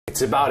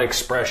It's about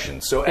expression.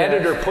 So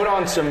editor, put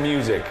on some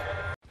music.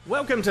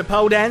 Welcome to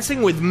pole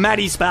dancing with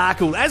Maddie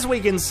Sparkle. As we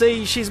can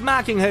see, she's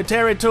marking her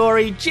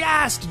territory,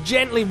 just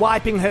gently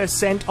wiping her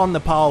scent on the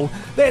pole.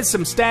 There's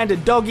some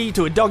standard doggy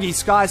to a doggy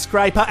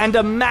skyscraper and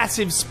a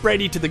massive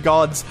spready to the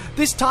gods.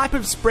 This type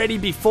of spready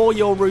before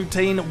your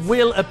routine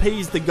will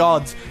appease the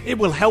gods. It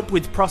will help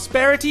with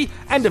prosperity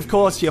and of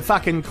course your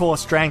fucking core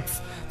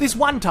strength. This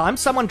one time,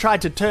 someone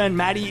tried to turn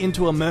Maddie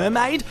into a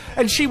mermaid,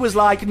 and she was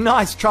like,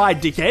 "Nice try,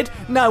 dickhead.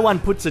 No one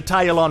puts a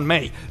tail on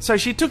me." So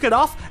she took it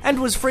off and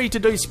was free to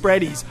do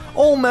spreadies.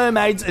 All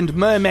mermaids and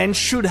mermen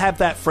should have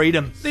that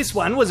freedom. This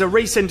one was a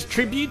recent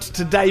tribute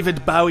to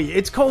David Bowie.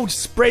 It's called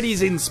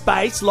Spreadies in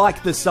Space,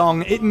 like the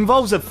song. It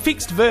involves a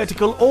fixed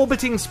vertical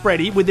orbiting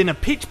spready within a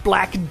pitch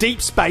black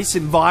deep space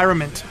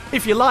environment.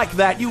 If you like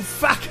that, you'll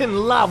fucking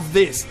love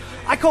this.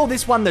 I call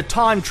this one the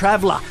Time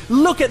Traveller.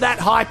 Look at that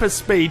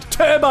hyperspeed,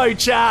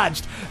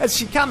 turbocharged. As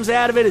she comes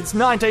out of it, it's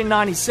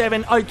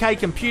 1997, OK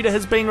Computer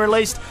has been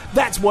released.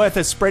 That's worth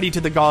a spready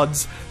to the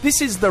gods.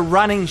 This is the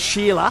Running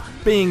Sheila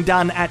being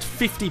done at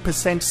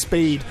 50%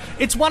 speed.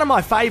 It's one of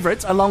my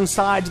favourites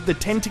alongside the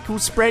Tentacle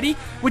Spready,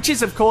 which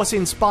is of course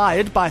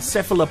inspired by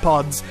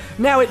cephalopods.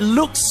 Now it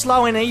looks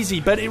slow and easy,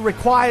 but it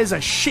requires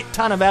a shit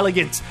ton of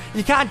elegance.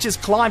 You can't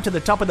just climb to the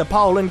top of the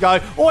pole and go,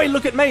 "Oi,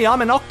 look at me,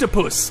 I'm an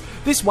octopus."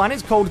 This one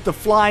is called the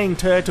Flying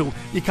Turtle.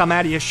 You come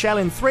out of your shell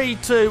in 3,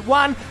 2,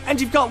 1, and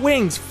you've got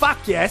wings. Fuck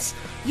yes.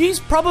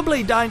 Yous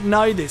probably don't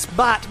know this,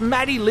 but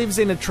Maddie lives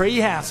in a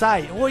treehouse,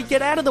 eh? Oi,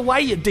 get out of the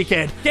way, you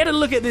dickhead. Get a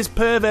look at this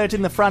pervert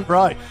in the front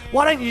row.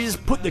 Why don't you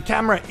just put the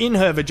camera in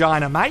her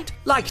vagina, mate?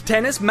 Like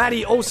tennis,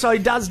 Maddie also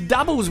does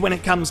doubles when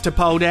it comes to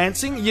pole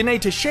dancing. You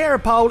need to share a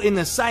pole in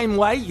the same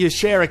way you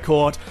share a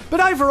court. But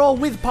overall,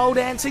 with pole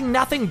dancing,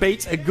 nothing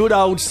beats a good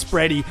old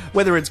spready.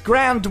 Whether it's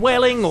ground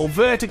dwelling or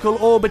vertical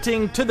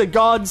orbiting to the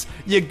gods,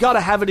 you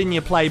gotta have it in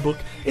your playbook.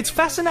 It's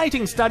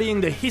fascinating studying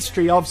the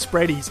history of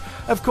spreadies.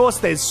 Of course,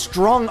 there's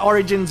strong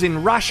origins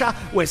in Russia,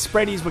 where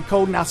spreadies were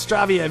called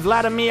Nastravia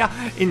Vladimir.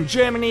 In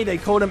Germany, they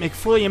called them Ich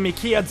freue mich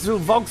hier zu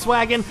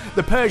Volkswagen.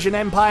 The Persian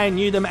Empire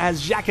knew them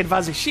as Jacket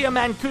Vazishir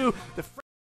Manku.